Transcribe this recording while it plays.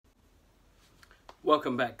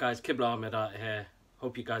Welcome back, guys. Kibla Ahmed out here.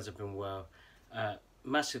 Hope you guys have been well.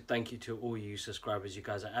 Massive thank you to all you subscribers. You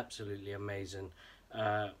guys are absolutely amazing.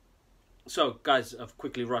 So guys, I've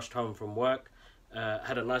quickly rushed home from work.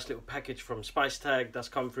 Had a nice little package from Spice Tag that's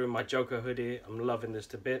come through, my Joker hoodie. I'm loving this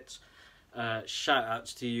to bits. Shout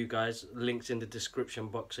outs to you guys. Links in the description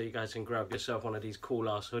box so you guys can grab yourself one of these cool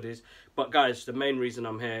ass hoodies. But guys, the main reason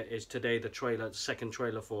I'm here is today the second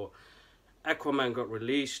trailer for Aquaman got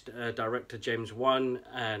released. Director James Wan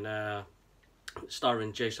and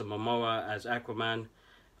starring Jason Momoa as Aquaman,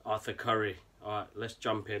 Arthur Curry. Alright, let's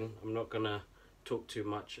jump in. I'm not gonna talk too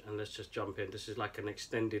much and let's just jump in. This is like an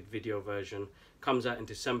extended video version. Comes out in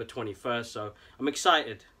December 21st, so I'm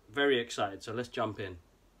excited, very excited. So let's jump in.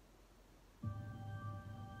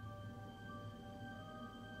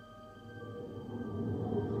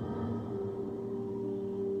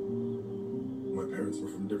 My parents were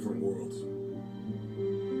from different worlds.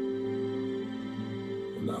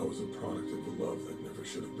 And I was a product of the love that never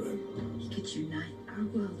should have been. We could unite our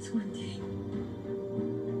worlds one day.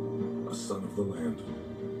 A son of the land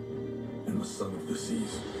and a son of the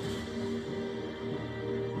seas.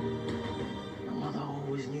 My mother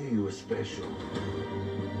always knew you were special.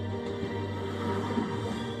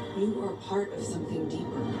 You are part of something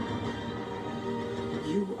deeper.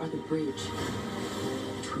 You are the bridge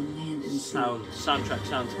between land and sea. Soundtrack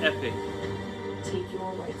sounds epic. Take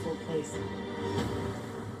your rightful place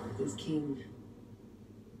as king.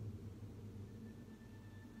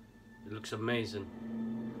 It looks amazing.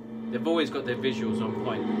 They've always got their visuals on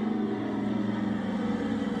point.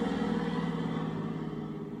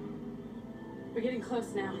 We're getting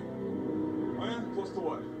close now. Oh yeah? Close to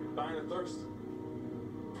what? Dying of thirst?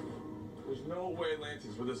 There's no way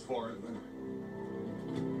Atlantis were this far inland.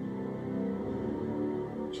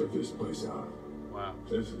 Check this place out. Wow.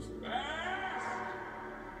 This is badass!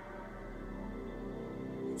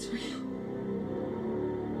 It's real.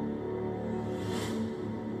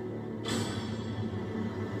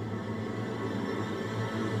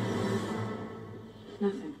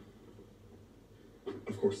 Nothing.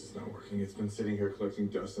 Of course it's not working. It's been sitting here collecting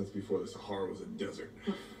dust since before the Sahara was a desert.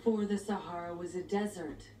 Before the Sahara was a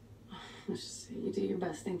desert. Let's just say you do your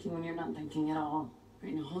best thinking when you're not thinking at all.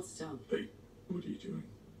 Right now, hold still. Hey, what are you doing?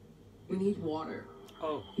 We need water.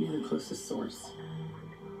 Oh. Near the closest source.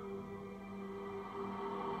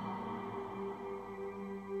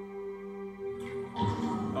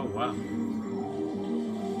 Oh wow.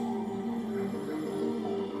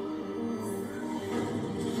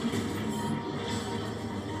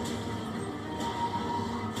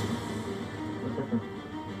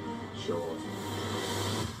 Show off.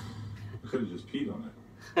 I could have just peed on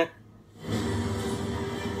it.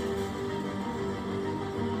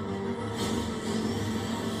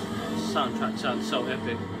 Soundtrack sounds so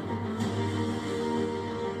epic.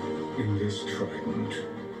 In this trident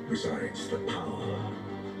resides the power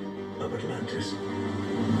of Atlantis.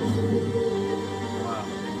 Wow.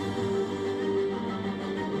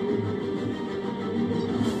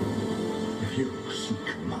 If you seek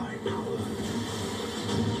my power,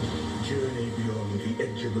 journey beyond the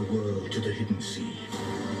edge of the world to the hidden sea.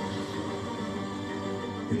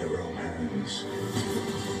 In the wrong hands,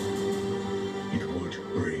 it would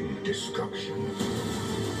bring destruction.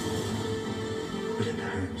 But in the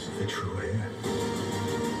hands of the true heir,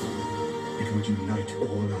 it would unite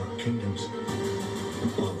all our kingdoms,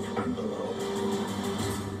 above and below.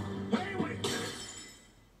 Hey, wait!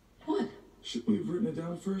 What? Should we have written it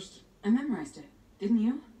down first? I memorized it. Didn't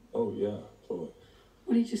you? Oh yeah, totally.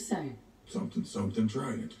 What did you say? Something, something,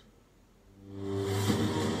 trident.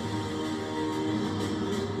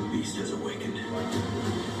 The beast has awakened.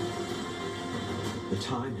 The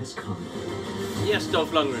time has come Yes, Dolph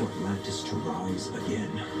for Lundgren. Atlantis to rise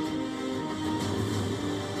again.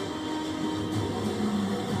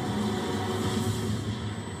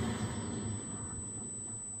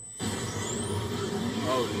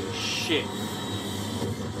 Holy shit.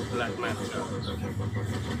 Black Manta.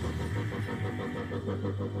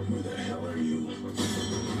 Who the hell are you?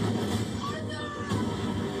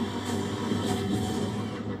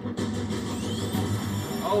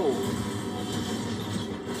 Oh.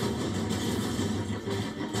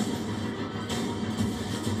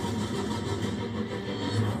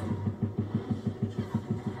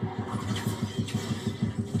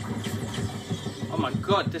 Oh my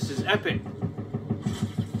god, this is epic.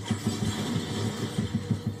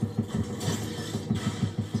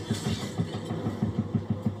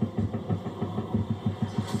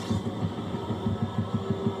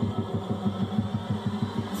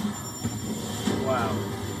 Wow.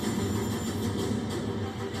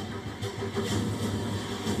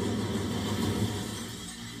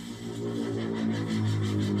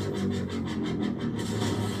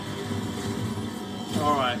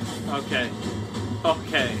 Okay.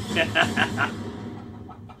 Okay.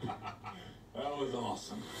 That was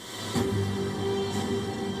awesome.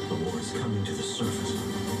 The war is coming to the surface.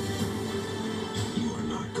 You are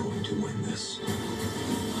not going to win this.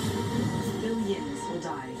 Billions will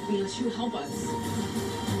die unless you help us.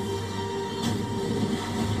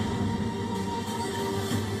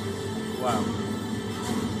 Wow.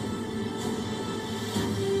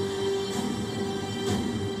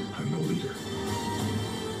 I'm no leader.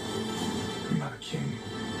 I'm not a king.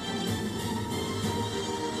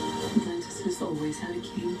 Atlantis has always had a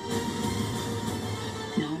king.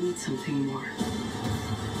 Now it needs something more.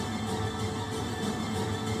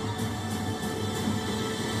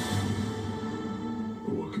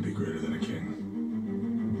 But what could be greater than a king?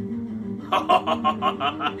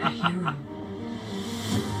 A hero.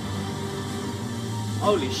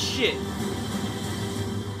 Holy shit.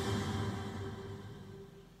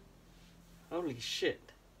 Holy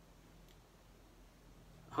shit.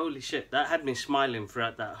 Holy shit. That had me smiling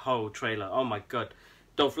throughout that whole trailer. Oh my god.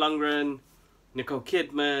 Dolph Lundgren, Nicole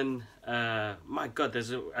Kidman. My god,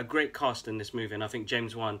 there's a great cast in this movie. And I think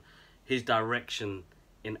James Wan, his direction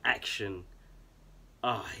in action,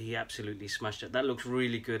 oh, he absolutely smashed it. That looks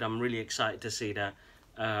really good. I'm really excited to see that.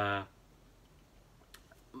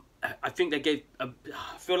 I think they gave. I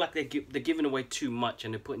feel like they're giving away too much,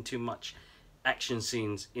 and they're putting too much action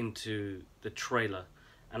scenes into the trailer.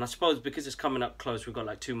 And I suppose because it's coming up close, we've got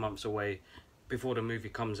like 2 months away before the movie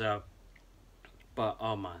comes out. But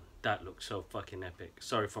oh man, that looks so fucking epic.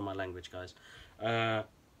 Sorry for my language, guys.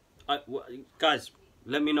 Guys,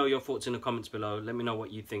 let me know your thoughts in the comments below. Let me know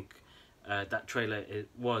what you think. That trailer, it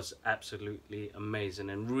was absolutely amazing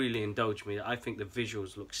and really indulged me. I think the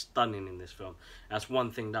visuals look stunning in this film. That's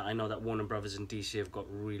one thing that I know that Warner Brothers and DC have got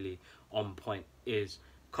really on point, is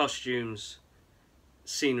costumes,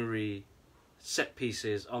 scenery, set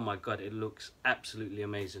pieces. Oh my god, it looks absolutely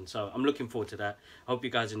amazing. So I'm looking forward to that. I hope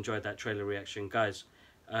you guys enjoyed that trailer reaction. Guys,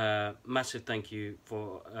 massive thank you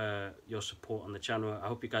for your support on the channel. I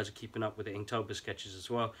hope you guys are keeping up with the Inktober sketches as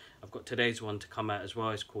well. I've got today's one to come out as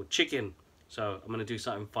well. It's called Chicken. So I'm going to do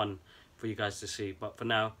something fun for you guys to see. But for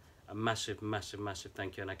now, a massive, massive, massive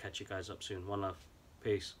thank you. And I'll catch you guys up soon. One love.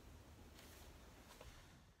 Peace.